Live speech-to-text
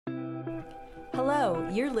Hello,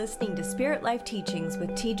 you're listening to Spirit Life Teachings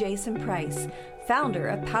with T. Jason Price, founder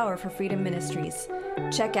of Power for Freedom Ministries.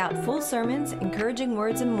 Check out full sermons, encouraging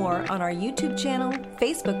words, and more on our YouTube channel,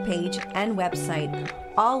 Facebook page, and website,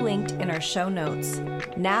 all linked in our show notes.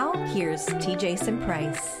 Now, here's T. Jason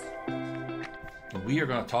Price. We are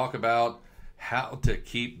going to talk about how to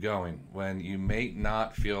keep going when you may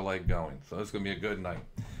not feel like going. So it's going to be a good night.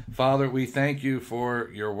 Father, we thank you for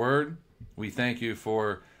your word. We thank you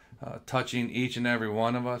for touching each and every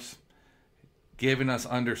one of us, giving us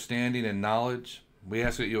understanding and knowledge. We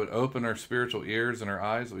ask that you would open our spiritual ears and our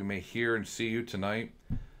eyes that we may hear and see you tonight.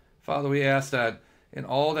 Father, we ask that in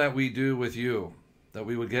all that we do with you, that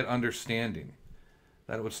we would get understanding,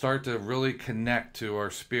 that it would start to really connect to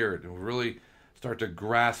our spirit and really start to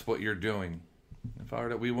grasp what you're doing. And Father,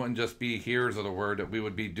 that we wouldn't just be hearers of the word, that we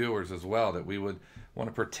would be doers as well, that we would want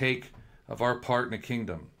to partake of our part in the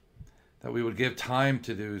kingdom, that we would give time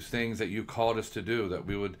to those things that you called us to do, that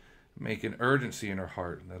we would make an urgency in our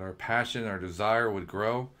heart, that our passion, our desire would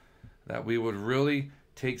grow, that we would really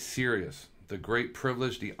take serious the great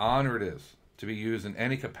privilege, the honor it is to be used in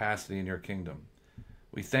any capacity in your kingdom.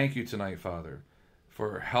 We thank you tonight, Father,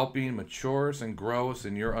 for helping mature us and grow us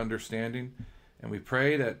in your understanding. And we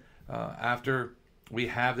pray that after we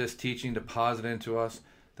have this teaching deposited into us,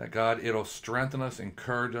 that God, it'll strengthen us,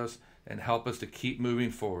 encourage us, and help us to keep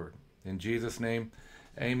moving forward. In Jesus' name,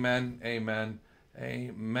 amen, amen,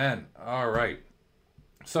 amen. All right.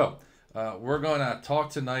 So we're going to talk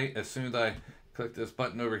tonight, as soon as I click this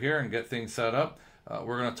button over here and get things set up,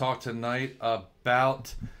 we're going to talk tonight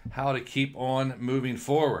about how to keep on moving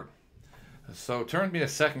forward. So turn me to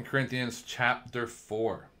 2 Corinthians chapter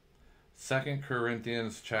 4. 2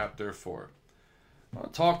 Corinthians chapter 4. I'll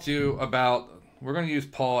talk to you about, we're going to use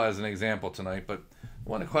Paul as an example tonight, but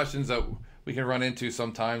one of the questions that we can run into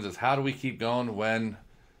sometimes is how do we keep going when,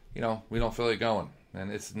 we don't feel like going?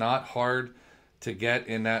 And it's not hard to get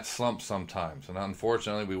in that slump sometimes. And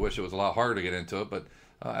unfortunately, we wish it was a lot harder to get into it. But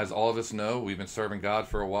as all of us know, we've been serving God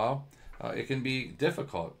for a while. It can be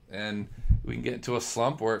difficult. And we can get into a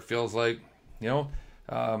slump where it feels like,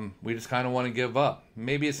 we just kind of want to give up.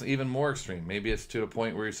 Maybe it's even more extreme. Maybe it's to the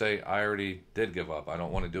point where you say, I already did give up. I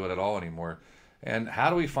don't want to do it at all anymore. And how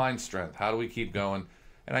do we find strength? How do we keep going?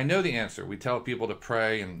 And I know the answer. We tell people to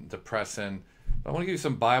pray and to press in. But I want to give you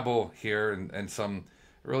some Bible here and some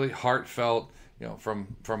really heartfelt,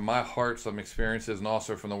 from my heart, some experiences, and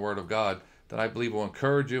also from the Word of God that I believe will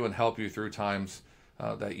encourage you and help you through times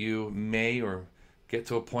that you may or get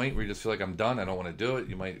to a point where you just feel like I'm done. I don't want to do it.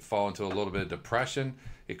 You might fall into a little bit of depression.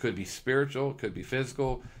 It could be spiritual. It could be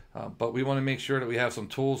physical. But we want to make sure that we have some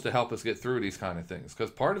tools to help us get through these kind of things.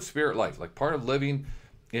 Because part of spirit life, like part of living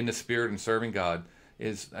in the Spirit and serving God,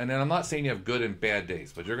 and I'm not saying you have good and bad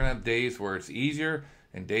days, but you're going to have days where it's easier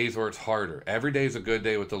and days where it's harder. Every day is a good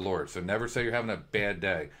day with the Lord, so never say you're having a bad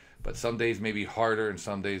day. But some days may be harder and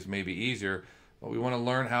some days may be easier. But we want to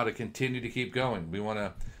learn how to continue to keep going. We want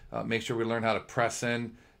to make sure we learn how to press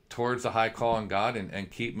in towards the high call on God and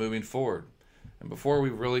keep moving forward. And before we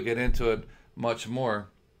really get into it much more,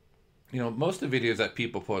 most of the videos that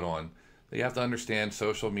people put on, you have to understand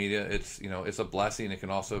social media. It's a blessing. It can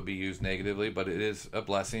also be used negatively, but it is a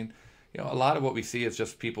blessing. A lot of what we see is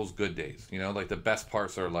just people's good days, like the best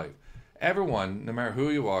parts of their life. Everyone, no matter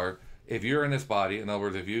who you are, if you're in this body, in other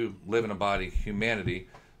words, if you live in a body, humanity,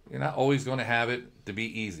 you're not always going to have it to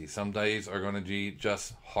be easy. Some days are going to be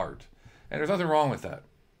just hard. And there's nothing wrong with that.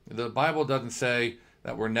 The Bible doesn't say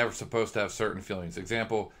that we're never supposed to have certain feelings.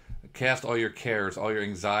 Example, cast all your cares, all your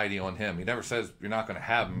anxiety on him. He never says you're not going to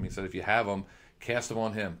have them. He said if you have them, cast them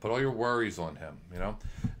on him. Put all your worries on him,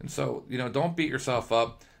 And so, don't beat yourself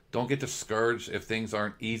up. Don't get discouraged if things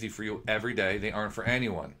aren't easy for you every day. They aren't for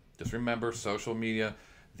anyone. Just remember, social media,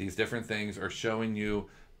 these different things are showing you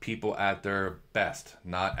people at their best,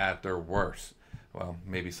 not at their worst. Well,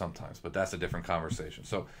 maybe sometimes, but that's a different conversation.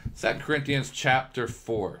 So 2 Corinthians chapter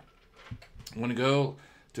 4. I'm going to go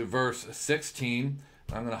to verse 16.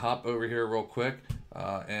 I'm going to hop over here real quick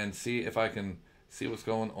and see if I can see what's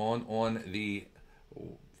going on the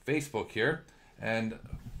Facebook here. And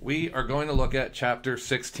we are going to look at chapter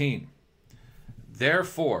 16.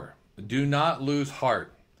 Therefore, do not lose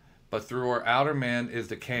heart, but through our outer man is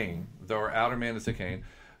decaying, though our outer man is decaying,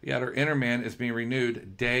 yet our inner man is being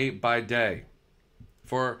renewed day by day.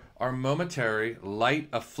 For our momentary light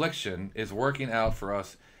affliction is working out for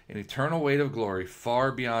us an eternal weight of glory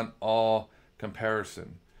far beyond all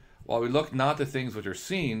comparison. While we look not to things which are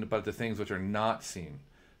seen, but to things which are not seen.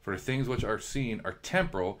 For the things which are seen are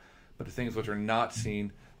temporal, but the things which are not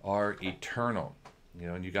seen are eternal.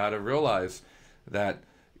 And you got to realize that,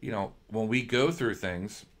 when we go through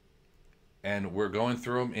things, and we're going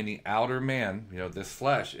through them in the outer man. This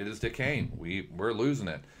flesh, it is decaying. We're losing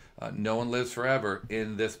it. No one lives forever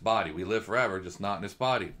in this body. We live forever, just not in this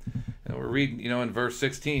body. And we're reading, in verse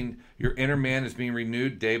 16, your inner man is being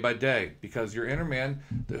renewed day by day, because your inner man,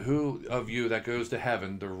 the who of you that goes to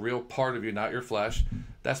heaven, the real part of you, not your flesh,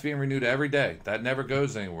 that's being renewed every day. That never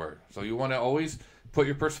goes anywhere. So you want to always put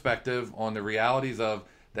your perspective on the realities of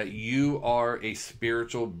that you are a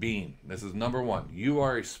spiritual being. This is number one. You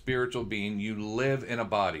are a spiritual being. You live in a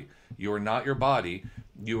body. You are not your body.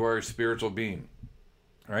 You are a spiritual being.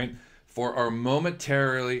 Right? For our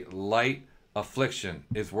momentarily light affliction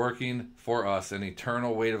is working for us an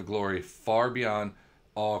eternal weight of glory far beyond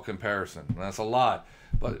all comparison. And that's a lot.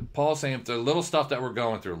 But Paul's saying if the little stuff that we're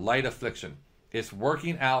going through, light affliction, it's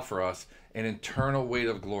working out for us an eternal weight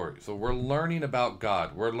of glory. So we're learning about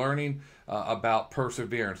God. We're learning about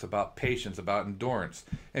perseverance, about patience, about endurance.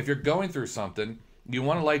 If you're going through something, you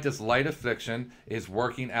want to like this light affliction is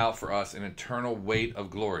working out for us an eternal weight of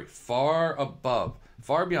glory, far above,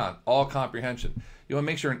 far beyond all comprehension. You want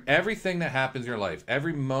to make sure in everything that happens in your life,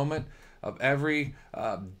 every moment of every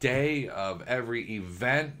day, of every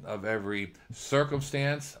event, of every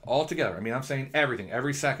circumstance, all together. I'm saying everything,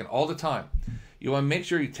 every second, all the time. You want to make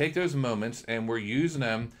sure you take those moments and we're using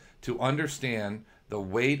them to understand the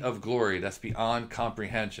weight of glory that's beyond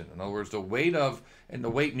comprehension. In other words, the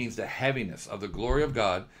weight means the heaviness of the glory of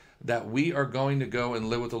God, that we are going to go and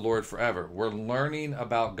live with the Lord forever. We're learning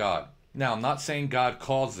about God. Now, I'm not saying God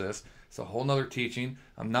caused this. It's a whole nother teaching.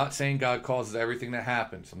 I'm not saying God causes everything that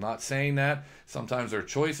happens. I'm not saying that. Sometimes there are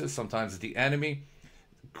choices. Sometimes it's the enemy.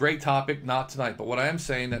 Great topic, not tonight. But what I am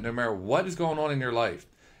saying that no matter what is going on in your life,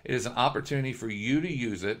 it is an opportunity for you to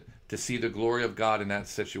use it to see the glory of God in that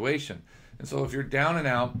situation. And so if you're down and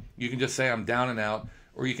out, you can just say, I'm down and out,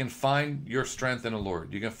 or you can find your strength in the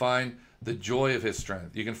Lord. You can find the joy of his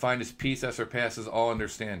strength. You can find his peace that surpasses all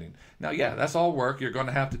understanding. Now, yeah, that's all work. You're going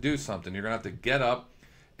to have to do something. You're going to have to get up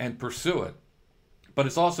and pursue it. But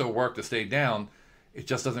it's also work to stay down. It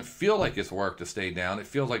just doesn't feel like it's work to stay down. It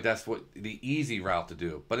feels like that's what the easy route to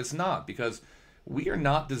do. But it's not, because we are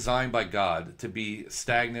not designed by God to be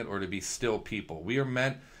stagnant or to be still people. We are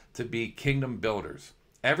meant to be kingdom builders.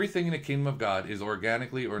 Everything in the kingdom of God is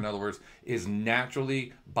organically, or in other words, is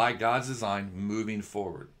naturally, by God's design, moving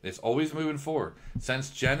forward. It's always moving forward.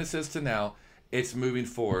 Since Genesis to now, it's moving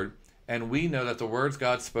forward. And we know that the words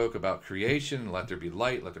God spoke about creation, let there be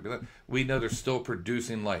light, let there be light, we know they're still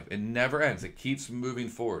producing life. It never ends. It keeps moving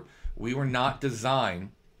forward. We were not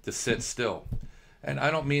designed to sit still. And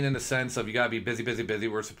I don't mean in the sense of you got to be busy, busy, busy.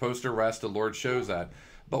 We're supposed to rest. The Lord shows that.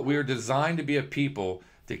 But we are designed to be a people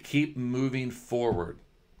to keep moving forward.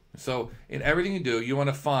 So in everything you do, you want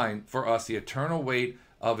to find for us the eternal weight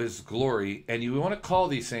of his glory. And you want to call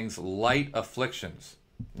these things light afflictions.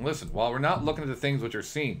 And listen, while we're not looking at the things which are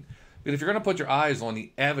seen, but if you're going to put your eyes on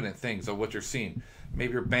the evident things of what you're seeing,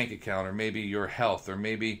 maybe your bank account, or maybe your health, or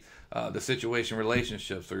maybe the situation,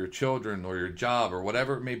 relationships, or your children, or your job, or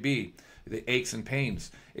whatever it may be, the aches and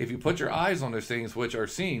pains. If you put your eyes on those things which are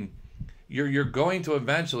seen, you're going to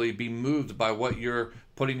eventually be moved by what you're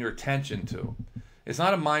putting your attention to. It's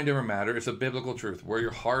not a mind over matter. It's a biblical truth. Where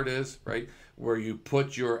your heart is, right? Where you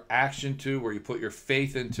put your action to, where you put your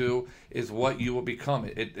faith into, is what you will become.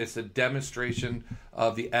 It's a demonstration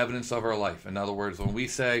of the evidence of our life. In other words, when we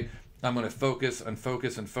say, I'm going to focus and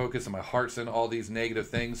focus and focus, and my heart's in all these negative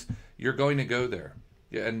things, you're going to go there.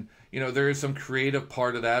 Yeah, and, there is some creative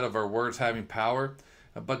part of that, of our words having power.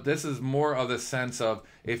 But this is more of the sense of,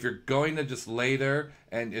 if you're going to just lay there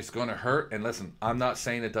and it's going to hurt, and listen, I'm not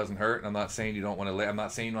saying it doesn't hurt, and I'm not saying you don't want to lay, I'm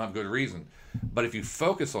not saying you don't have good reason. But if you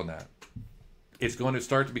focus on that, it's going to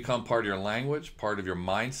start to become part of your language, part of your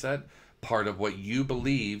mindset, part of what you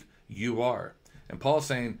believe you are. And Paul's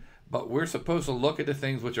saying, but we're supposed to look at the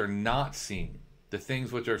things which are not seen. The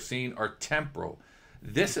things which are seen are temporal.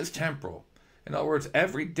 This is temporal. In other words,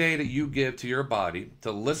 every day that you give to your body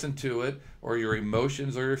to listen to it, or your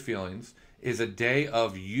emotions or your feelings, is a day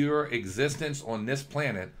of your existence on this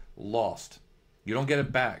planet lost. You don't get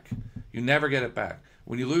it back. You never get it back.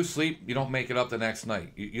 When you lose sleep, you don't make it up the next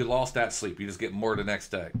night. You lost that sleep. You just get more the next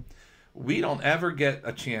day. We don't ever get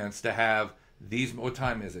a chance to have these. What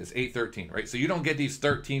time is it? It's 8:13, right? So you don't get these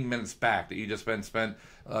 13 minutes back that you just spent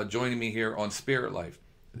joining me here on Spirit Life.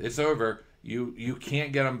 It's over. You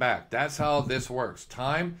can't get them back. That's how this works.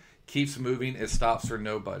 Time keeps moving. It stops for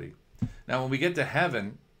nobody. Now, when we get to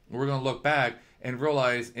heaven, we're going to look back and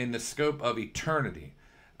realize in the scope of eternity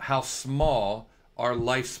how small our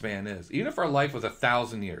lifespan is. Even if our life was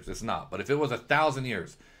 1,000 years, it's not. But if it was 1,000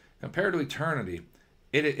 years, compared to eternity,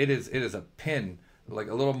 it is a pin, like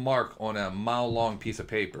a little mark on a mile-long piece of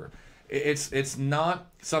paper. It's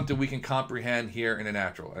not something we can comprehend here in the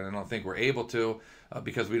natural, and I don't think we're able to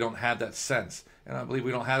because we don't have that sense. And I believe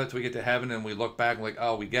we don't have it till we get to heaven and we look back and like,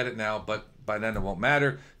 oh, we get it now, but by then it won't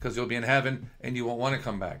matter because you'll be in heaven and you won't want to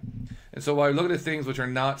come back. And so while we look at the things which are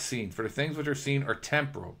not seen, for the things which are seen are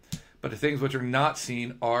temporal, but the things which are not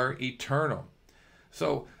seen are eternal.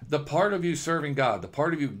 So the part of you serving God, the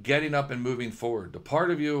part of you getting up and moving forward, the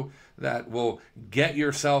part of you that will get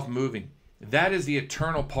yourself moving, that is the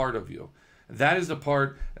eternal part of you. That is the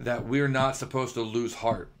part that we're not supposed to lose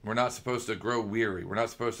heart. We're not supposed to grow weary. We're not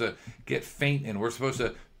supposed to get faint in. We're supposed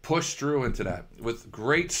to push through into that with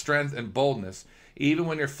great strength and boldness, even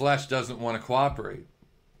when your flesh doesn't want to cooperate.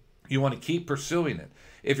 You want to keep pursuing it.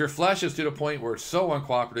 If your flesh is to the point where it's so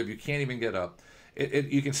uncooperative you can't even get up,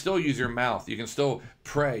 you can still use your mouth. You can still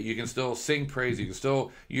pray. You can still sing praise. You can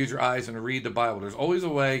still use your eyes and read the Bible. There's always a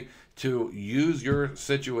way to use your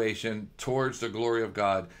situation towards the glory of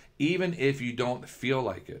God, even if you don't feel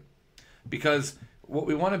like it. Because what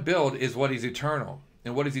we want to build is what is eternal.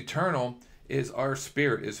 And what is eternal is our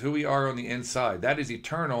spirit, is who we are on the inside. That is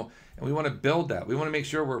eternal, and we want to build that. We want to make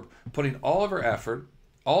sure we're putting all of our effort,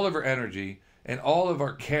 all of our energy, and all of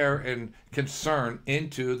our care and concern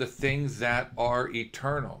into the things that are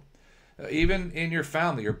eternal. Even in your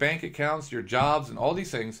family, your bank accounts, your jobs, and all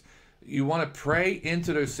these things, you want to pray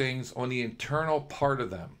into those things on the internal part of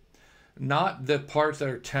them, not the parts that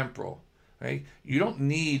are temporal. Right? You don't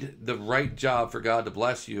need the right job for God to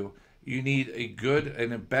bless you. You need a good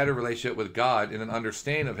and a better relationship with God and an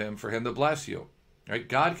understanding of Him for Him to bless you. Right?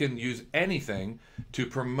 God can use anything to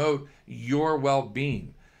promote your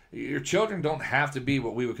well-being. Your children don't have to be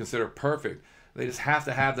what we would consider perfect. They just have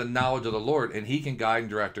to have the knowledge of the Lord, and He can guide and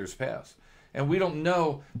direct their paths. And we don't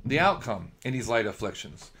know the outcome in these light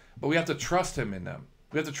afflictions, but we have to trust Him in them.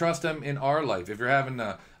 We have to trust Him in our life. If you're having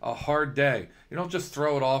a hard day, you don't just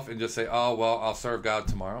throw it off and just say, oh, well, I'll serve God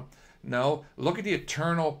tomorrow. No, look at the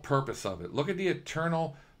eternal purpose of it. Look at the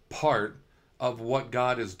eternal part of what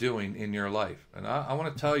God is doing in your life. And I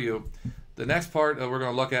want to tell you, the next part that we're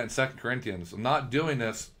going to look at in 2 Corinthians, I'm not doing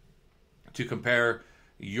this to compare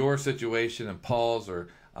your situation and Paul's, or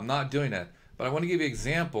I'm not doing that. But I want to give you an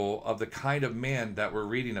example of the kind of man that we're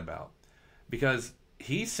reading about. Because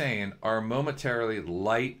he's saying our momentarily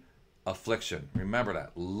light affliction. Remember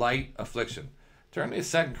that, light affliction. Turn to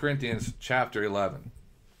 2 Corinthians chapter 11.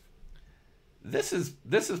 This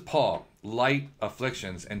is Paul, light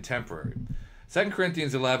afflictions and temporary. 2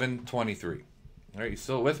 Corinthians 11:23. All right, you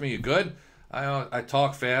still with me? You good? I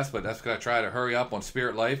talk fast, but that's because I try to hurry up on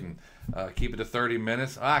Spirit Life and keep it to 30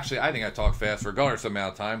 minutes. Actually, I think I talk fast regardless of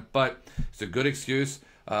amount of time, but it's a good excuse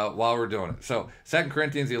while we're doing it. So 2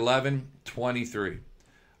 Corinthians 11:23.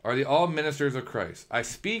 Are they all ministers of Christ? I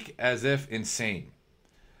speak as if insane.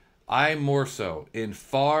 I more so, in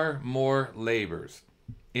far more labors,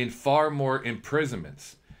 in far more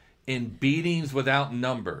imprisonments, in beatings without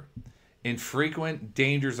number, in frequent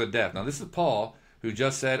dangers of death. Now this is Paul, who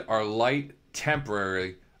just said are light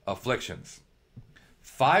temporary afflictions.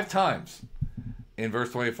 5 times in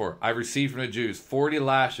verse 24, I received from the Jews 40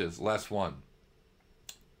 lashes less one.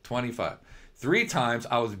 25. 3 times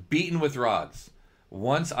I was beaten with rods.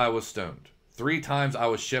 Once I was stoned. 3 times I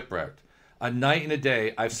was shipwrecked. A night and a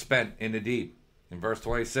day I've spent in the deep. In verse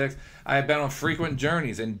 26, I have been on frequent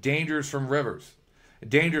journeys and dangers from rivers,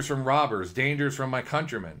 dangers from robbers, dangers from my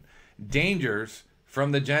countrymen, dangers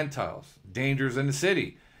from the Gentiles, dangers in the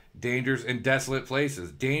city, dangers in desolate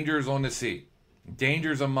places, dangers on the sea,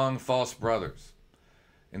 dangers among false brothers.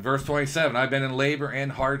 In verse 27, I've been in labor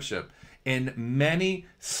and hardship, in many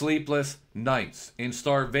sleepless nights, in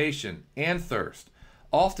starvation and thirst,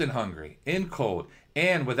 often hungry, in cold,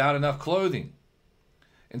 and without enough clothing.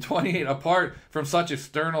 In 28, apart from such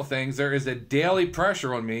external things, there is a daily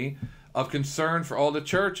pressure on me of concern for all the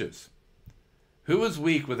churches. Who is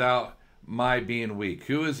weak without my being weak?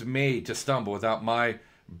 Who is made to stumble without my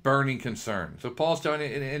burning concern? So Paul's telling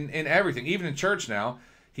in everything, even in church now,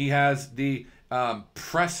 he has the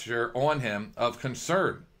pressure on him of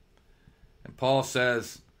concern. And Paul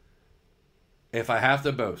says, if I have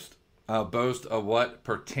to boast, I'll boast of what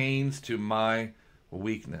pertains to my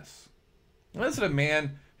weakness. Now, this is a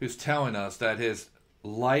man who's telling us that his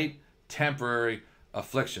light, temporary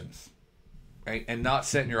afflictions, right, and not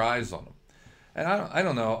setting your eyes on them. And I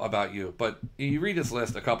don't know about you, but you read this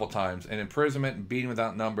list a couple times, and imprisonment and beating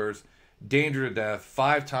without numbers, danger to death,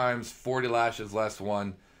 5 times 40 lashes less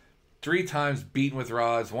one, 3 times beaten with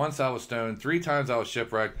rods, once I was stoned, 3 times I was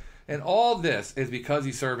shipwrecked, and all this is because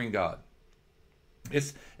he's serving God.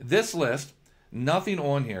 It's this list, nothing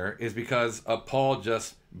on here is because of Paul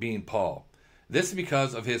just being Paul. This is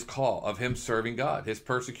because of his call, of him serving God, his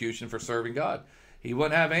persecution for serving God. He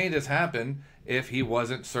wouldn't have any of this happen if he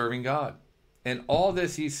wasn't serving God. And all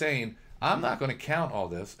this he's saying, I'm not going to count all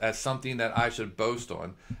this as something that I should boast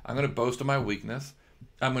on. I'm going to boast on my weakness.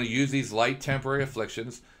 I'm going to use these light temporary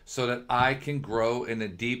afflictions so that I can grow in the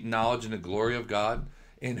deep knowledge and the glory of God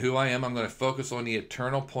in who I am. I'm going to focus on the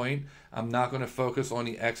eternal point. I'm not going to focus on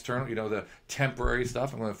the external, the temporary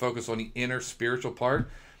stuff. I'm going to focus on the inner spiritual part.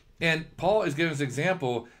 And Paul is giving us an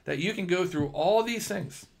example that you can go through all these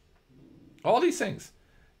things,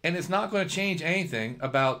 and it's not going to change anything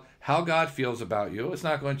about how God feels about you. It's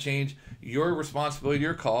not going to change your responsibility,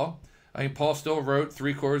 your call. I mean, Paul still wrote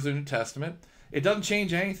 3/4 of the New Testament. It doesn't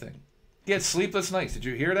change anything. He had sleepless nights. Did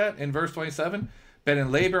you hear that in verse 27? Been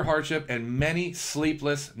in labor, hardship, and many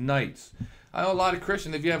sleepless nights. I know a lot of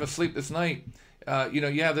Christians, if you have a sleepless night,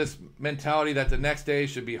 you have this mentality that the next day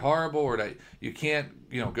should be horrible, or that you can't,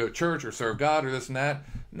 go to church or serve God or this and that.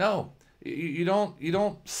 No, you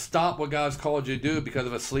don't stop what God's called you to do because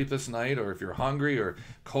of a sleepless night, or if you're hungry or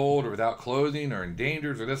cold or without clothing or in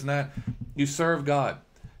dangers or this and that. You serve God.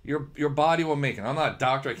 Your body will make it. I'm not a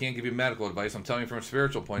doctor. I can't give you medical advice. I'm telling you from a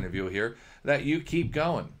spiritual point of view here that you keep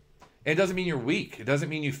going. It doesn't mean you're weak. It doesn't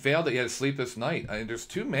mean you failed, that you had a sleepless night. I mean, there's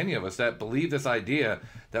too many of us that believe this idea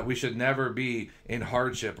that we should never be in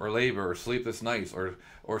hardship or labor or sleepless nights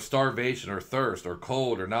or starvation or thirst or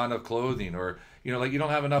cold or not enough clothing, or you don't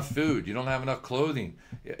have enough food, you don't have enough clothing,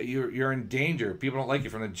 you're in danger. People don't like you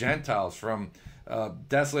from the Gentiles, from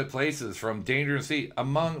desolate places, from danger and sea,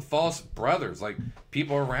 among false brothers, like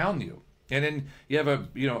people around you. And then you have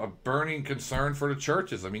a burning concern for the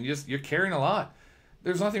churches. I mean, you're carrying a lot.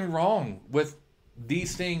 There's nothing wrong with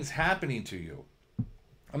these things happening to you.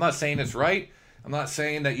 I'm not saying it's right. I'm not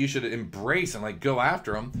saying that you should embrace and go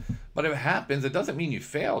after them. But if it happens, it doesn't mean you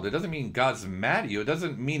failed. It doesn't mean God's mad at you. It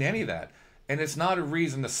doesn't mean any of that. And it's not a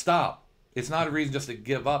reason to stop. It's not a reason just to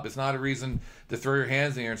give up. It's not a reason to throw your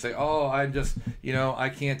hands in the air and say, oh, I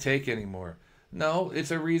can't take anymore. No,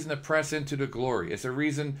 it's a reason to press into the glory. It's a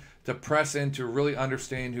reason to press into really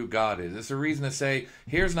understanding who God is. It's a reason to say,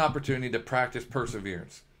 here's an opportunity to practice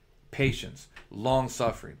perseverance, patience, long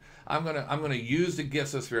suffering. I'm gonna use the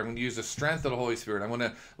gifts of the Spirit. I'm gonna use the strength of the Holy Spirit. I'm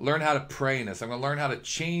gonna learn how to pray in this. I'm gonna learn how to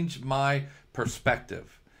change my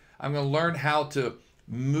perspective. I'm gonna learn how to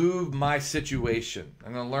move my situation.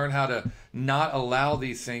 I'm gonna learn how to not allow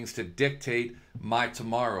these things to dictate my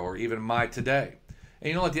tomorrow or even my today. And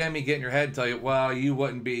you don't let the enemy get in your head and tell you, well, you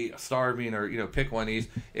wouldn't be starving or, pick one of these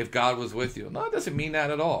if God was with you. No, it doesn't mean that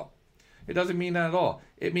at all. It doesn't mean that at all.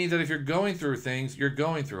 It means that if you're going through things, you're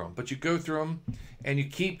going through them. But you go through them and you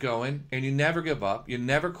keep going and you never give up. You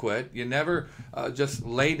never quit. You never just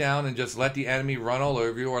lay down and just let the enemy run all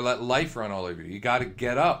over you or let life run all over you. You got to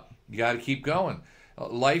get up. You got to keep going.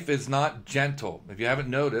 Life is not gentle. If you haven't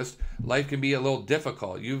noticed, life can be a little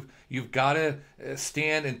difficult. You've got to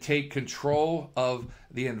stand and take control of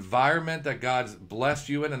the environment that God's blessed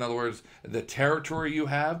you in. In other words, the territory you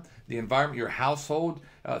have, the environment, your household,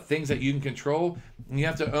 things that you can control, and you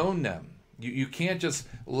have to own them. You can't just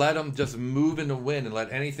let them just move in the wind and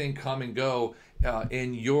let anything come and go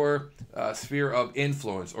in your sphere of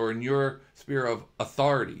influence or in your sphere of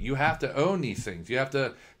authority. You have to own these things. You have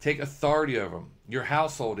to take authority over them. Your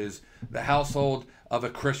household is the household of a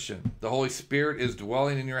Christian. The Holy Spirit is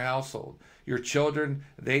dwelling in your household. Your children,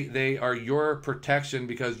 they are your protection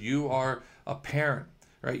because you are a parent,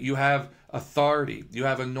 right? You have authority. You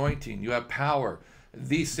have anointing. You have power.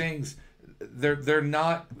 These things, they're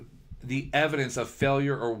not the evidence of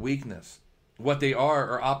failure or weakness. What they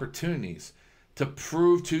are opportunities to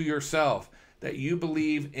prove to yourself that you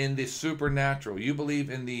believe in the supernatural. You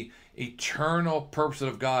believe in the eternal purpose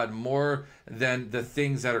of God more than the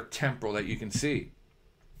things that are temporal that you can see.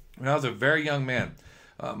 When I was a very young man,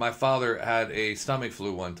 my father had a stomach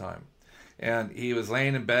flu one time. And he was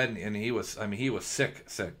laying in bed and he was sick.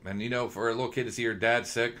 And for a little kid to see your dad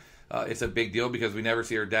sick, it's a big deal because we never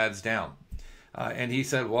see our dads down. And he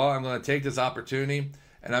said, well, I'm going to take this opportunity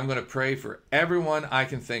and I'm going to pray for everyone I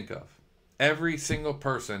can think of. Every single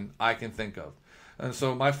person I can think of. And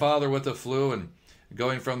so my father with the flu and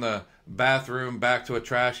going from the bathroom back to a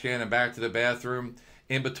trash can and back to the bathroom,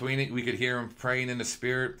 in between it, we could hear him praying in the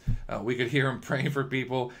Spirit. We could hear him praying for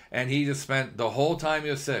people. And he just spent the whole time he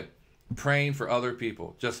was sick praying for other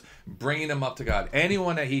people, just bringing them up to God.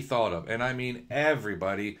 Anyone that he thought of, and I mean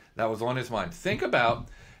everybody that was on his mind. Think about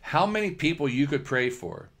how many people you could pray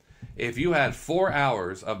for if you had 4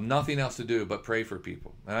 hours of nothing else to do but pray for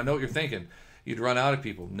people. And I know what you're thinking. You'd run out of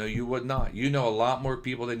people. No, you would not. You know a lot more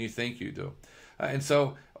people than you think you do. And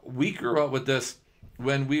so we grew up with this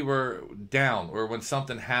when we were down or when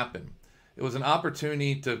something happened. It was an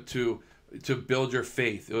opportunity to build your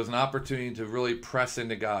faith. It was an opportunity to really press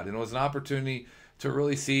into God. And it was an opportunity to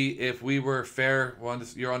really see if we were fair, well,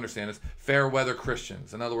 you'll understand this, fair weather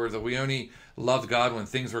Christians. In other words, if we only loved God when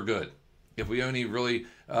things were good. If we only really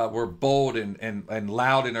were bold and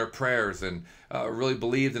loud in our prayers and really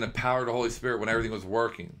believed in the power of the Holy Spirit when everything was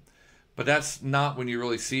working. But that's not when you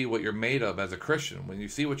really see what you're made of as a Christian. When you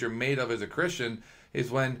see what you're made of as a Christian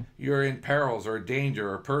is when you're in perils or danger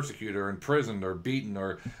or persecuted or imprisoned or beaten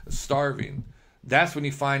or starving. That's when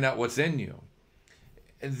you find out what's in you.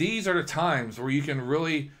 These are the times where you can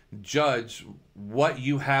really judge what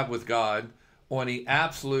you have with God on the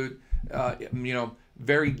absolute,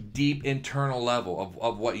 very deep internal level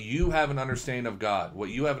of what you have an understanding of God, what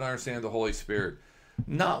you have an understanding of the Holy Spirit.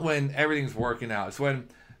 Not when everything's working out. It's when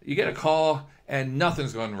you get a call and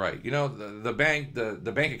nothing's going right. The bank,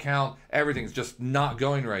 the bank account, everything's just not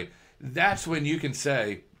going right. That's when you can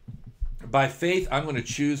say, by faith, I'm going to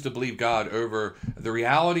choose to believe God over the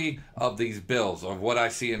reality of these bills, of what I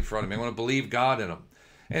see in front of me. I'm going to believe God in them.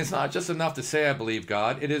 And it's not just enough to say I believe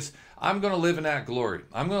God. It is, I'm going to live in that glory.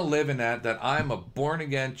 I'm going to live in that I'm a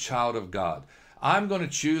born-again child of God. I'm going to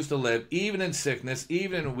choose to live even in sickness,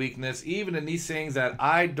 even in weakness, even in these things that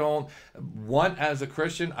I don't want as a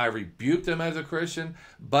Christian. I rebuke them as a Christian.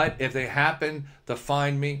 But if they happen to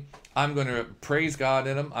find me, I'm going to praise God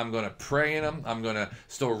in them. I'm going to pray in them. I'm going to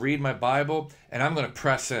still read my Bible, and I'm going to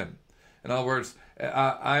press in. In other words,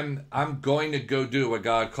 I'm going to go do what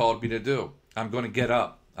God called me to do. I'm going to get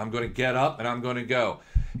up. I'm going to get up, and I'm going to go.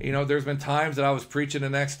 There's been times that I was preaching the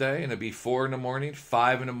next day, and it'd be 4 a.m,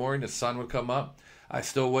 5 a.m, the sun would come up. I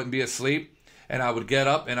still wouldn't be asleep, and I would get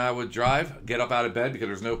up, and I would get up out of bed because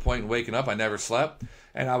there's no point in waking up. I never slept.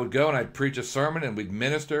 And I would go, and I'd preach a sermon, and we'd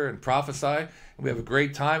minister and prophesy, and we'd have a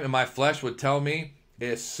great time, and my flesh would tell me,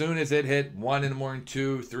 as soon as it hit 1 a.m,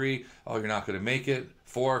 2, 3, oh, you're not going to make it.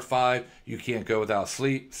 4 or 5, you can't go without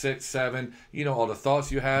sleep. 6, 7, all the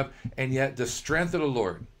thoughts you have. And yet the strength of the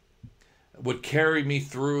Lord would carry me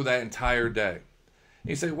through that entire day. And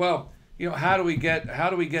you say, well, how do we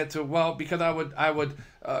get to, well, because I would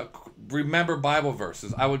remember Bible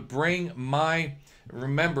verses. I would bring my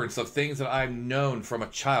remembrance of things that I've known from a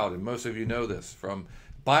child. And most of you know this from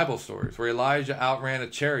Bible stories where Elijah outran a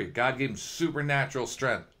chariot. God gave him supernatural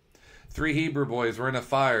strength. 3 Hebrew boys were in a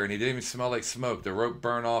fire, and he didn't even smell like smoke. The rope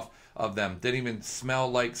burned off of them. Didn't even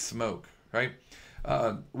smell like smoke, right?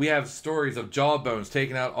 We have stories of jawbones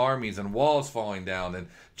taking out armies and walls falling down and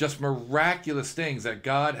just miraculous things that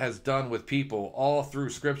God has done with people all through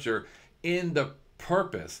Scripture in the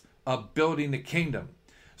purpose of building the kingdom.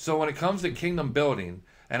 So when it comes to kingdom building,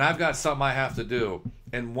 and I've got something I have to do,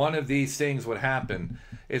 and one of these things would happen,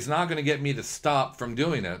 it's not going to get me to stop from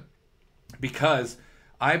doing it because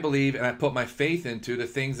I believe and I put my faith into the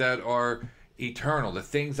things that are eternal, the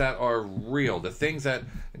things that are real, the things that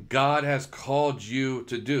God has called you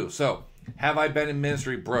to do. So, have I been in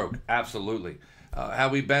ministry broke? Absolutely.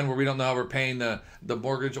 Have we been where we don't know how we're paying the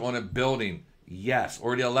mortgage on a building? Yes.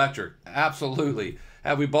 Or the electric? Absolutely.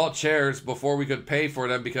 Have we bought chairs before we could pay for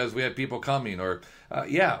them because we had people coming? Or,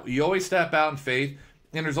 you always step out in faith,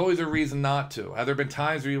 and there's always a reason not to. Have there been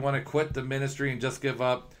times where you want to quit the ministry and just give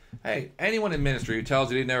up? Hey, anyone in ministry who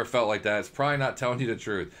tells you they never felt like that is probably not telling you the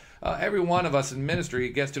truth. Every one of us in ministry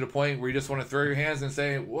gets to the point where you just want to throw your hands and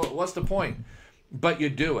say, what's the point? But you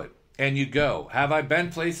do it, and you go. Have I been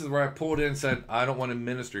places where I pulled in and said, I don't want to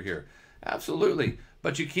minister here? Absolutely,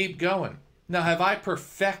 but you keep going. Now, have I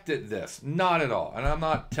perfected this? Not at all, and I'm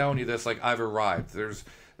not telling you this like I've arrived. There's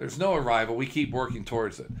no arrival. We keep working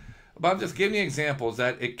towards it. But I'm just giving you examples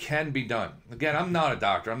that it can be done. Again, I'm not a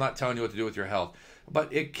doctor. I'm not telling you what to do with your health.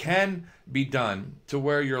 But it can be done to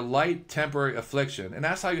where your light temporary affliction, and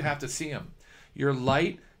that's how you have to see him, your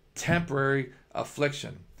light temporary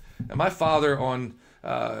affliction. And my father on,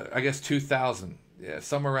 2000,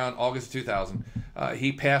 somewhere around August of 2000,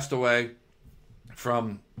 he passed away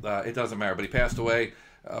from, it doesn't matter, but he passed away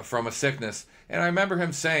from a sickness. And I remember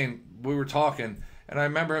him saying, we were talking, and I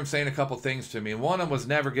remember him saying a couple things to me. And one of them was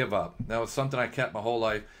never give up. That was something I kept my whole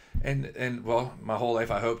life. And my whole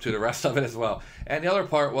life, I hope, to the rest of it as well. And the other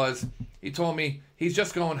part was, he told me he's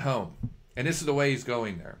just going home. And this is the way he's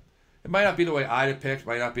going there. It might not be the way I'd have picked,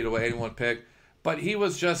 might not be the way anyone picked, but he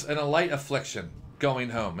was just in a light affliction going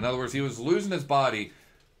home. In other words, he was losing his body,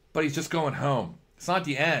 but he's just going home. It's not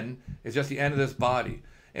the end, it's just the end of this body.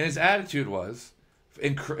 And his attitude was,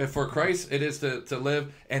 for Christ, it is to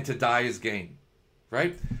live, and to die is gain.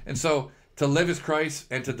 Right? And so, to live is Christ,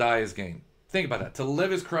 and to die is gain. Think about that. To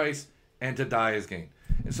live is Christ, and to die is gain.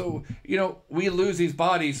 And so, we lose these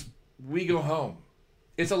bodies, we go home.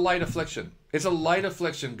 It's a light affliction. It's a light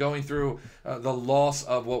affliction going through the loss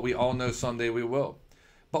of what we all know someday we will.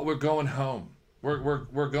 But we're going home. We're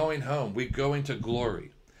going home. We're going to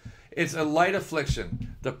glory. It's a light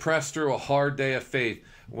affliction to press through a hard day of faith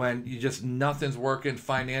when you just nothing's working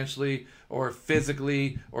financially or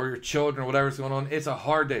physically or your children or whatever's going on. It's a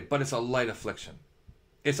hard day, but it's a light affliction.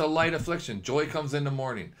 It's a light affliction. Joy comes in the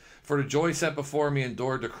morning. For the joy set before me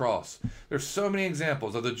endured the cross. There's so many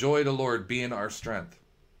examples of the joy of the Lord being our strength.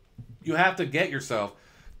 You have to get yourself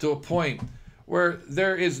to a point where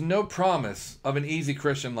there is no promise of an easy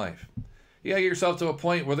Christian life. You got to get yourself to a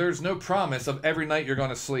point where there's no promise of every night you're going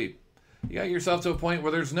to sleep. You got to get yourself to a point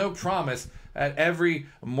where there's no promise at every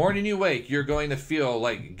morning you wake you're going to feel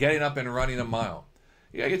like getting up and running a mile.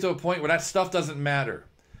 You got to get to a point where that stuff doesn't matter.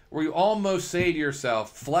 Where you almost say to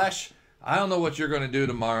yourself, flesh, I don't know what you're going to do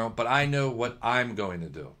tomorrow, but I know what I'm going to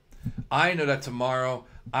do. I know that tomorrow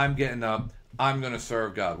I'm getting up, I'm going to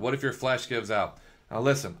serve God. What if your flesh gives out? Now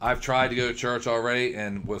listen, I've tried to go to church already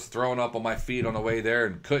and was thrown up on my feet on the way there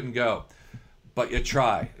and couldn't go. But you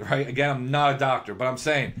try, right? Again, I'm not a doctor, but I'm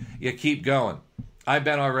saying you keep going. I've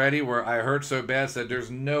been already where I hurt so bad, said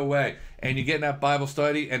there's no way. And you get in that Bible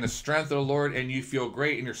study and the strength of the Lord and you feel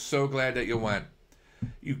great and you're so glad that you went.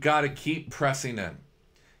 You got to keep pressing in.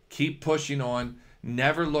 Keep pushing on.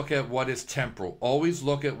 Never look at what is temporal. Always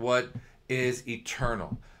look at what is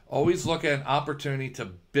eternal. Always look at an opportunity to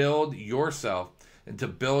build yourself and to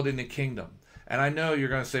build in the kingdom. And I know you're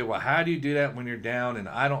going to say, well, how do you do that when you're down and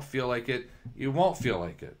I don't feel like it? You won't feel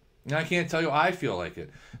like it. And I can't tell you I feel like it.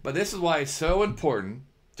 But this is why it's so important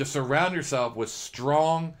to surround yourself with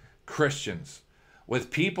strong Christians,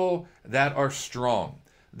 with people that are strong.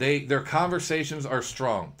 Their conversations are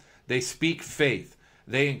strong. They speak faith.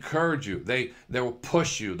 They encourage you. They will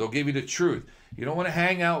push you. They'll give you the truth. You don't want to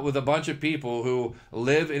hang out with a bunch of people who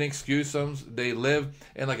live in excuses. They live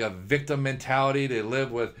in like a victim mentality. They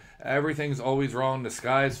live with everything's always wrong. The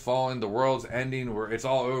sky's falling. The world's ending. Where it's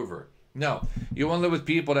all over. No. You want to live with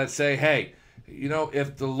people that say, hey, you know,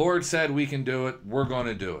 if the Lord said we can do it, we're going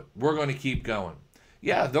to do it. We're going to keep going.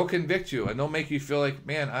 Yeah, they'll convict you and they'll make you feel like,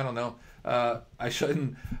 man, I don't know. I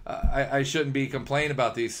shouldn't be complaining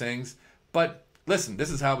about these things. But listen, this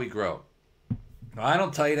is how we grow. Now, I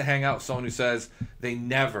don't tell you to hang out with someone who says they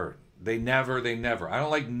never. I don't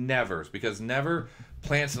like nevers because never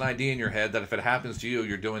plants an idea in your head that if it happens to you,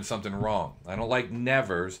 you're doing something wrong. I don't like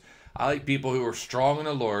nevers. I like people who are strong in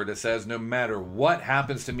the Lord that says no matter what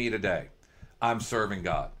happens to me today, I'm serving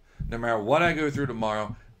God. No matter what I go through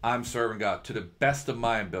tomorrow, I'm serving God to the best of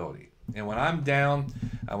my ability. And when I'm down,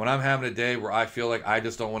 when I'm having a day where I feel like I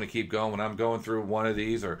just don't want to keep going, when I'm going through one of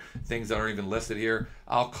these or things that aren't even listed here,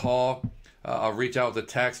 I'll call, I'll reach out with a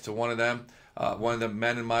text to one of the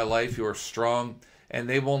men in my life who are strong, and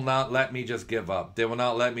they will not let me just give up. They will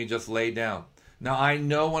not let me just lay down. Now, I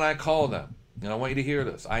know when I call them, and I want you to hear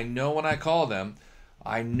this, I know when I call them,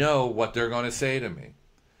 I know what they're going to say to me.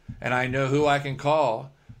 And I know who I can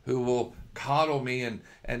call who will coddle me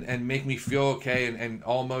and make me feel okay and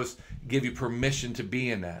almost give you permission to be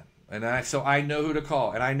in that. So I know who to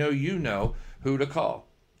call. And I know you know who to call.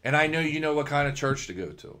 And I know you know what kind of church to go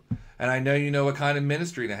to. And I know you know what kind of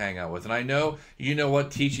ministry to hang out with. And I know you know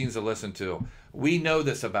what teachings to listen to. We know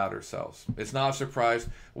this about ourselves. It's not a surprise.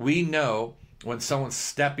 We know when someone's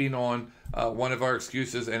stepping on one of our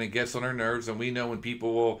excuses and it gets on our nerves. And we know when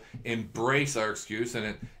people will embrace our excuse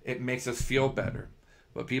and it makes us feel better.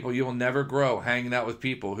 But people, you will never grow hanging out with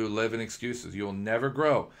people who live in excuses. You will never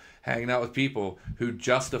grow hanging out with people who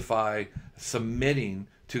justify submitting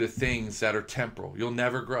to the things that are temporal. You'll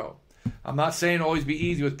never grow. I'm not saying always be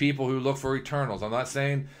easy with people who look for eternals. I'm not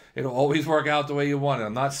saying it'll always work out the way you want it.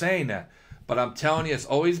 I'm not saying that. But I'm telling you, it's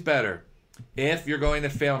always better if you're going to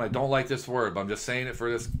fail, and I don't like this word, but I'm just saying it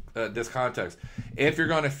for this context. If you're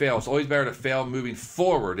going to fail, it's always better to fail moving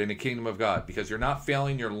forward in the kingdom of God, because you're not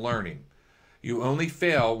failing, you're learning. You only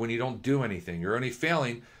fail when you don't do anything. You're only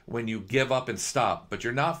failing when you give up and stop. But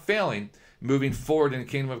you're not failing moving forward in the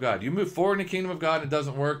kingdom of God. You move forward in the kingdom of God and it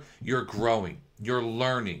doesn't work, you're growing. You're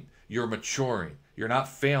learning. You're maturing. You're not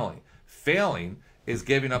failing. Failing is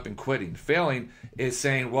giving up and quitting. Failing is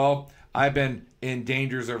saying, well, I've been in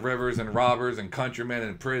dangers of rivers and robbers and countrymen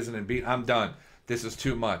and prison and beat. I'm done. This is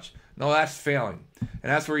too much. No, that's failing.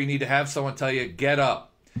 And that's where you need to have someone tell you, get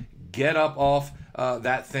up. Get up off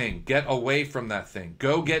that thing. Get away from that thing.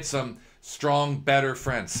 Go get some strong, better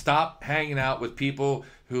friends. Stop hanging out with people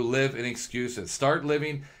who live in excuses. Start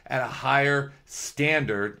living at a higher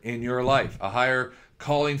standard in your life, a higher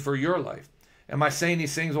calling for your life. Am I saying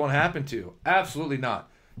these things won't happen to you? Absolutely not.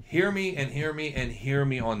 Hear me and hear me and hear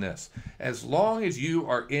me on this. As long as you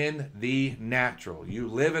are in the natural, you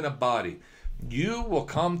live in a body, you will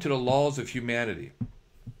come to the laws of humanity.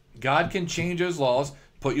 God can change those laws,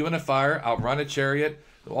 put you in a fire, outrun a chariot,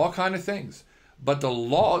 all kind of things. But the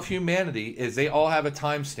law of humanity is they all have a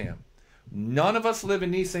timestamp. None of us live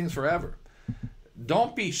in these things forever.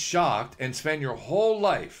 Don't be shocked and spend your whole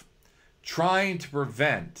life trying to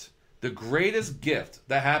prevent the greatest gift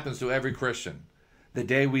that happens to every Christian, the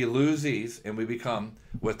day we lose these and we become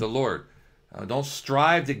with the Lord. Don't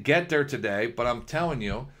strive to get there today, but I'm telling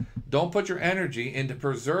you, don't put your energy into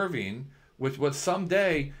preserving with what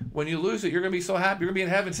someday when you lose it, you're going to be so happy. You're going to be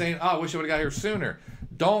in heaven saying, oh, I wish I would have got here sooner.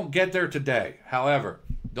 Don't get there today. However,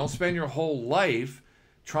 don't spend your whole life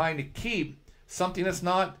trying to keep something that's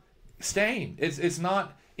not staying. It's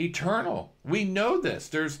not eternal. We know this.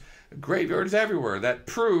 There's graveyards everywhere that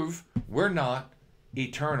prove we're not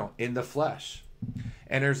eternal in the flesh.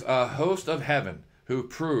 And there's a host of heaven who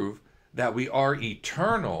prove that we are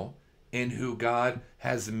eternal in who God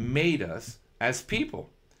has made us as people.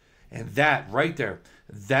 And that right there,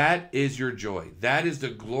 that is your joy. That is the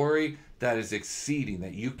glory that is exceeding,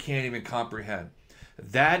 that you can't even comprehend.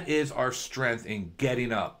 That is our strength in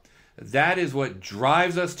getting up. That is what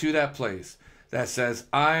drives us to that place that says,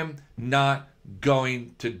 I'm not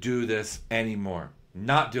going to do this anymore.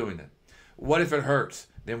 Not doing it. What if it hurts?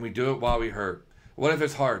 Then we do it while we hurt. What if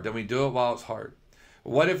it's hard? Then we do it while it's hard.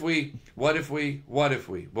 What if we? Well,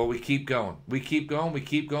 we keep going. We keep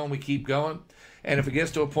going. And if it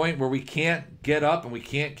gets to a point where we can't get up and we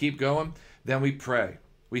can't keep going, then we pray.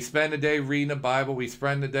 We spend the day reading the Bible. We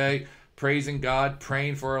spend the day praising God,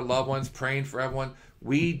 praying for our loved ones, praying for everyone.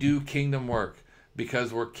 We do kingdom work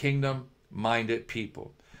because we're kingdom-minded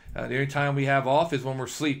people. The only time we have off is when we're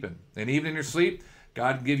sleeping. And even in your sleep,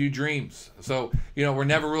 God can give you dreams. So, we're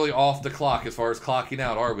never really off the clock as far as clocking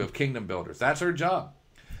out, are we, of kingdom builders? That's our job.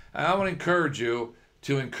 And I want to encourage you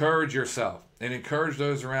to encourage yourself and encourage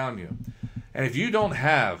those around you. And if you don't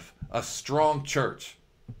have a strong church,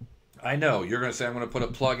 I know you're going to say, I'm going to put a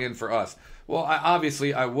plug in for us. Well,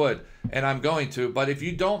 obviously I would, and I'm going to. But if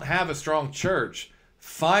you don't have a strong church,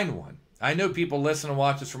 find one. I know people listen and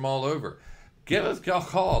watch us from all over. Give us a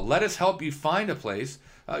call. Let us help you find a place.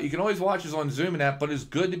 You can always watch us on Zoom and that, but it's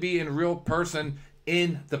good to be in real person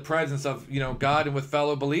in the presence of God and with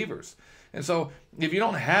fellow believers. And so if you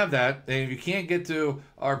don't have that, and if you can't get to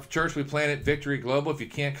our church we plan at Victory Global, if you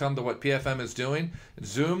can't come to what PFM is doing,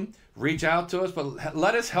 Zoom, reach out to us, but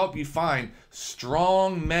let us help you find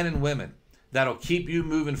strong men and women that'll keep you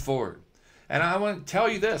moving forward. And I want to tell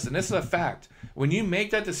you this, and this is a fact. When you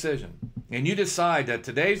make that decision and you decide that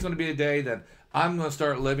today's going to be a day that I'm going to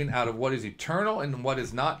start living out of what is eternal and what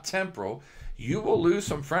is not temporal, you will lose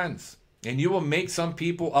some friends. And you will make some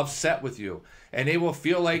people upset with you. And they will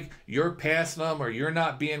feel like you're passing them or you're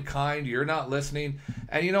not being kind, you're not listening.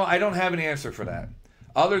 And I don't have an answer for that.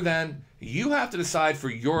 Other than you have to decide for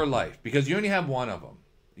your life because you only have one of them.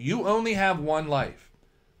 You only have one life.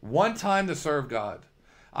 One time to serve God.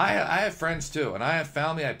 I have friends too. And I have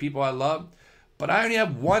family. I have people I love. But I only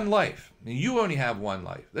have one life. And you only have one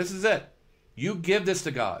life. This is it. You give this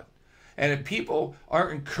to God. And if people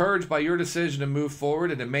aren't encouraged by your decision to move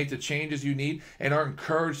forward and to make the changes you need and aren't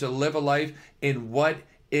encouraged to live a life in what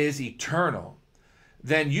is eternal,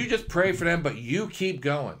 then you just pray for them, but you keep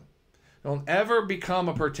going. Don't ever become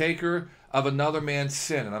a partaker of another man's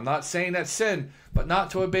sin. And I'm not saying that's sin, but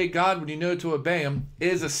not to obey God when you know to obey him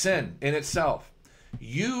is a sin in itself.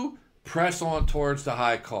 You press on towards the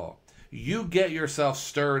high call. You get yourself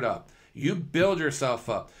stirred up. You build yourself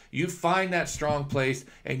up. You find that strong place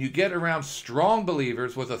and you get around strong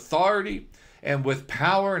believers with authority and with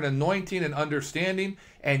power and anointing and understanding,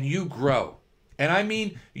 and you grow. And I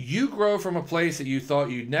mean, you grow from a place that you thought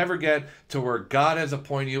you'd never get to where God has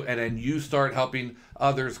appointed you, and then you start helping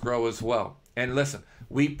others grow as well. And listen,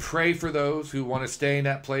 we pray for those who want to stay in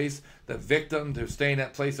that place, the victims who stay in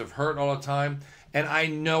that place of hurt all the time. And I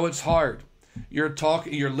know it's hard. You're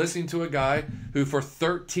listening to a guy who for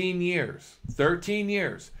 13 years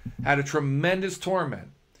had a tremendous torment.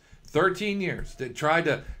 13 years that tried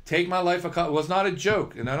to take my life. It was not a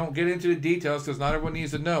joke, and I don't get into the details because not everyone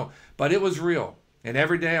needs to know, but it was real. And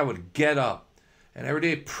every day I would get up and every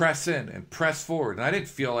day press in and press forward. And I didn't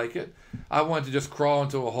feel like it. I wanted to just crawl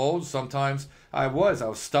into a hole. Sometimes I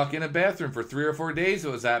was stuck in a bathroom for 3 or 4 days.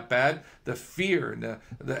 It was that bad. The fear and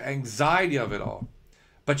the anxiety of it all.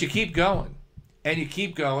 But you keep going. And you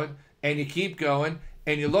keep going, and you keep going,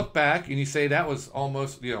 and you look back, and you say, that was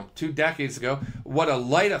almost, 2 decades ago. What a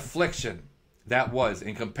light affliction that was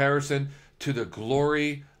in comparison to the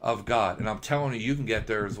glory of God. And I'm telling you, you can get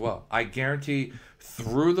there as well. I guarantee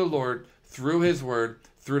through the Lord, through his word,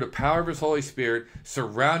 through the power of his Holy Spirit,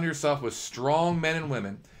 surround yourself with strong men and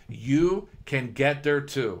women. You can get there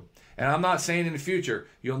too. And I'm not saying in the future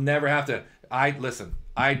you'll never have to. I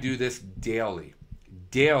do this daily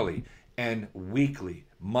and weekly,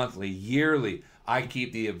 monthly, yearly. I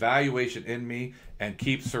keep the evaluation in me and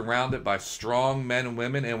keep surrounded by strong men and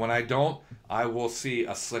women. And when I don't, I will see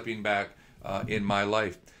a slipping back in my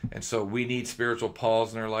life. And so we need spiritual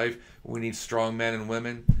Pauls in our life. We need strong men and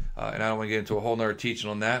women. And I don't want to get into a whole nother teaching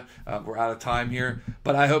on that. We're out of time here.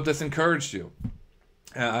 But I hope this encouraged you.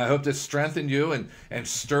 I hope this strengthened you and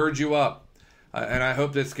stirred you up. And I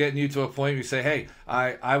hope that's getting you to a point where you say, hey,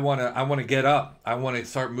 I want to get up. I want to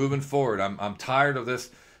start moving forward. I'm tired of this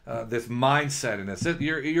mindset and this.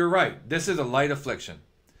 You're right. This is a light affliction.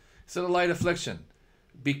 It's a light affliction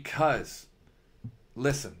because,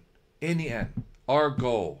 listen, in the end, our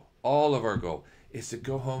goal, all of our goal, is to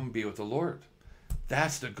go home and be with the Lord.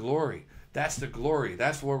 That's the glory. That's the glory.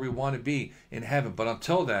 That's where we want to be in heaven. But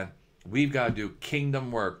until then, we've got to do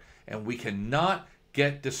kingdom work, and we cannot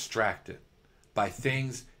get distracted by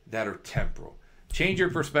things that are temporal. Change your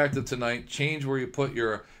perspective tonight. Change where you put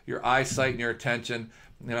your eyesight and your attention.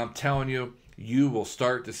 And I'm telling you, you will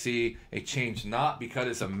start to see a change, not because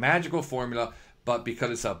it's a magical formula, but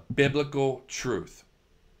because it's a biblical truth.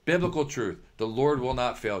 Biblical truth. The Lord will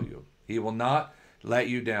not fail you. He will not let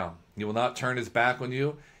you down. He will not turn his back on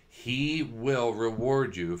you. He will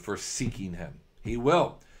reward you for seeking him. He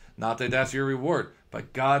will. Not that that's your reward,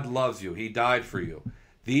 but God loves you. He died for you.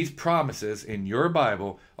 These promises in your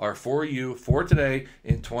Bible are for you for today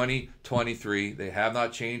in 2023. They have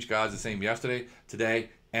not changed. God's the same yesterday, today,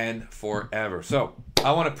 and forever. So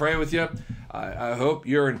I want to pray with you. I hope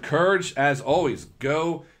you're encouraged. As always,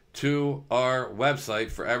 go to our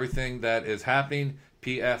website for everything that is happening,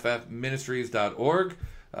 pffministries.org.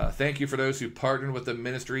 Thank you for those who partnered with the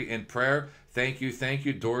ministry in prayer. Thank you.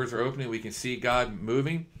 Doors are opening. We can see God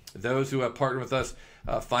moving. Those who have partnered with us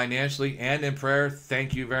financially and in prayer,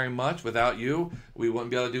 thank you very much. Without you, we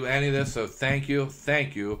wouldn't be able to do any of this. So thank you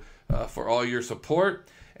for all your support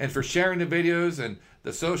and for sharing the videos and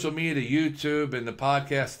the social media, the YouTube and the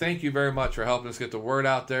podcast. Thank you very much for helping us get the word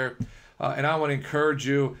out there. And I want to encourage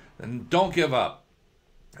you, and don't give up.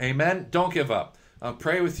 Amen? Don't give up.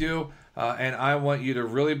 Pray with you, and I want you to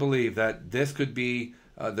really believe that this could be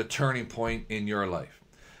the turning point in your life.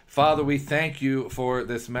 Father, we thank you for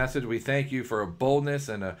this message. We thank you for a boldness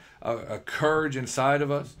and a courage inside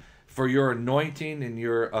of us, for your anointing and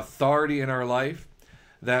your authority in our life,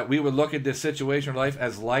 that we would look at this situation in life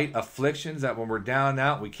as light afflictions, that when we're down and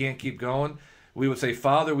out, we can't keep going. We would say,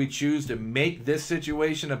 Father, we choose to make this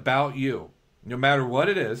situation about you. No matter what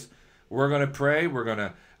it is, we're going to pray. We're going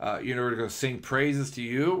to, we're going to sing praises to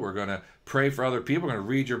you. We're going to pray for other people. We're going to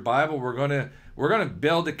read your Bible. We're going to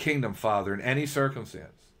build a kingdom, Father, in any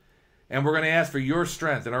circumstance. And we're going to ask for your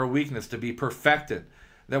strength and our weakness to be perfected,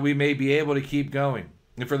 that we may be able to keep going.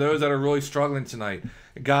 And for those that are really struggling tonight,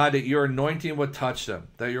 God, that your anointing would touch them,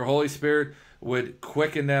 that your Holy Spirit would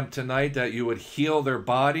quicken them tonight, that you would heal their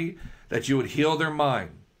body, that you would heal their mind,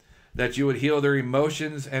 that you would heal their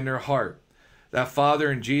emotions and their heart. That,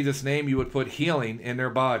 Father, in Jesus' name, you would put healing in their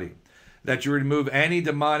body, that you would remove any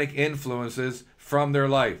demonic influences from their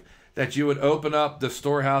life, that you would open up the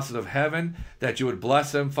storehouses of heaven, that you would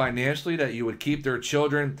bless them financially, that you would keep their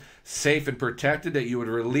children safe and protected, that you would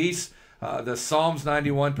release the Psalms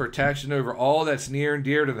 91 protection over all that's near and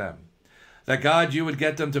dear to them. That, God, you would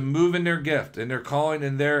get them to move in their gift and their calling,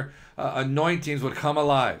 and their anointings would come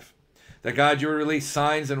alive. That, God, you would release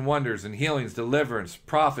signs and wonders and healings, deliverance,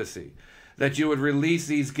 prophecy. That you would release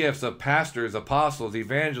these gifts of pastors, apostles,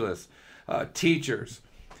 evangelists, teachers.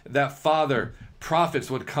 That, Father,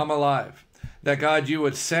 prophets would come alive. That, God, you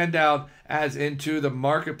would send out as into the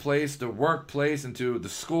marketplace, the workplace, into the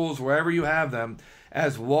schools, wherever you have them,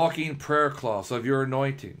 as walking prayer cloths of your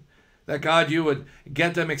anointing. That, God, you would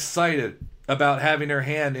get them excited about having their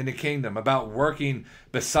hand in the kingdom, about working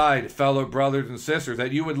beside fellow brothers and sisters,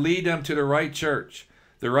 that you would lead them to the right church,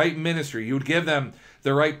 the right ministry. You would give them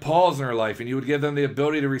the right Pauls in their life, and you would give them the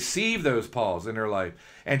ability to receive those Pauls in their life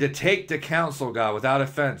and to take the counsel, God, without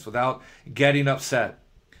offense, without getting upset.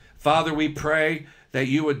 Father, we pray that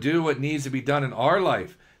you would do what needs to be done in our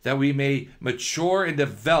life, that we may mature and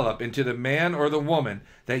develop into the man or the woman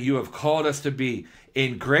that you have called us to be,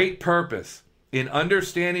 in great purpose, in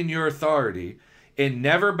understanding your authority, in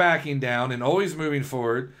never backing down and always moving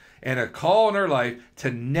forward, and a call in our life to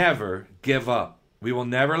never give up. We will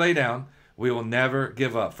never lay down. We will never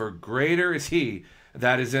give up. For greater is he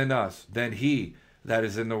that is in us than he that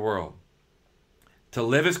is in the world. To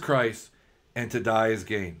live is Christ, and to die is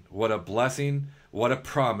gain. What a blessing, what a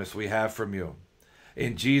promise we have from you.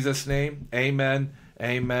 In Jesus' name, amen,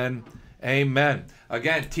 amen, Amen.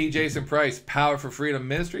 Again, T. Jason Price, Power for Freedom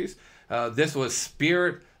Ministries. This was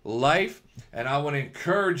Spirit Life, and I want to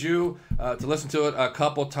encourage you to listen to it a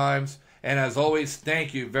couple times. And as always,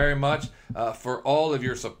 thank you very much for all of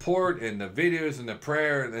your support in the videos and the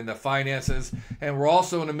prayer and the finances. And we're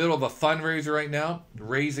also in the middle of a fundraiser right now,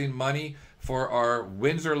 raising money for our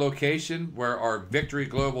Windsor location where our Victory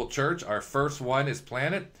Global Church, our first one, is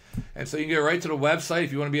planted. And so you can get right to the website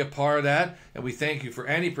if you want to be a part of that. And we thank you for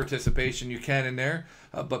any participation you can in there.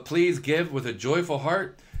 But please give with a joyful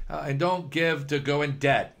heart and don't give to go in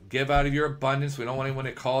debt. Give out of your abundance. We don't want anyone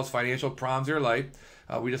to cause financial problems in your life.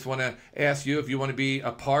 We just want to ask you if you want to be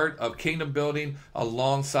a part of kingdom building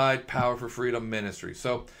alongside Power for Freedom Ministry.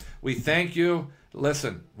 So we thank you.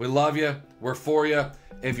 Listen, we love you. We're for you.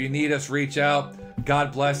 If you need us, reach out.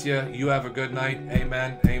 God bless you. You have a good night.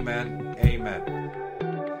 Amen. Amen. Amen.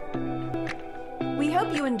 We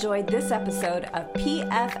hope you enjoyed this episode of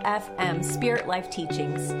PFFM Spirit Life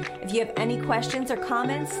Teachings. If you have any questions or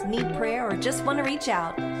comments, need prayer, or just want to reach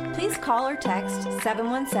out, please call or text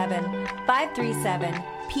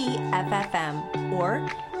 717-537-PFFM or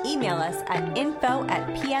email us at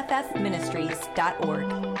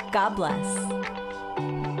info@pffministries.org. God bless.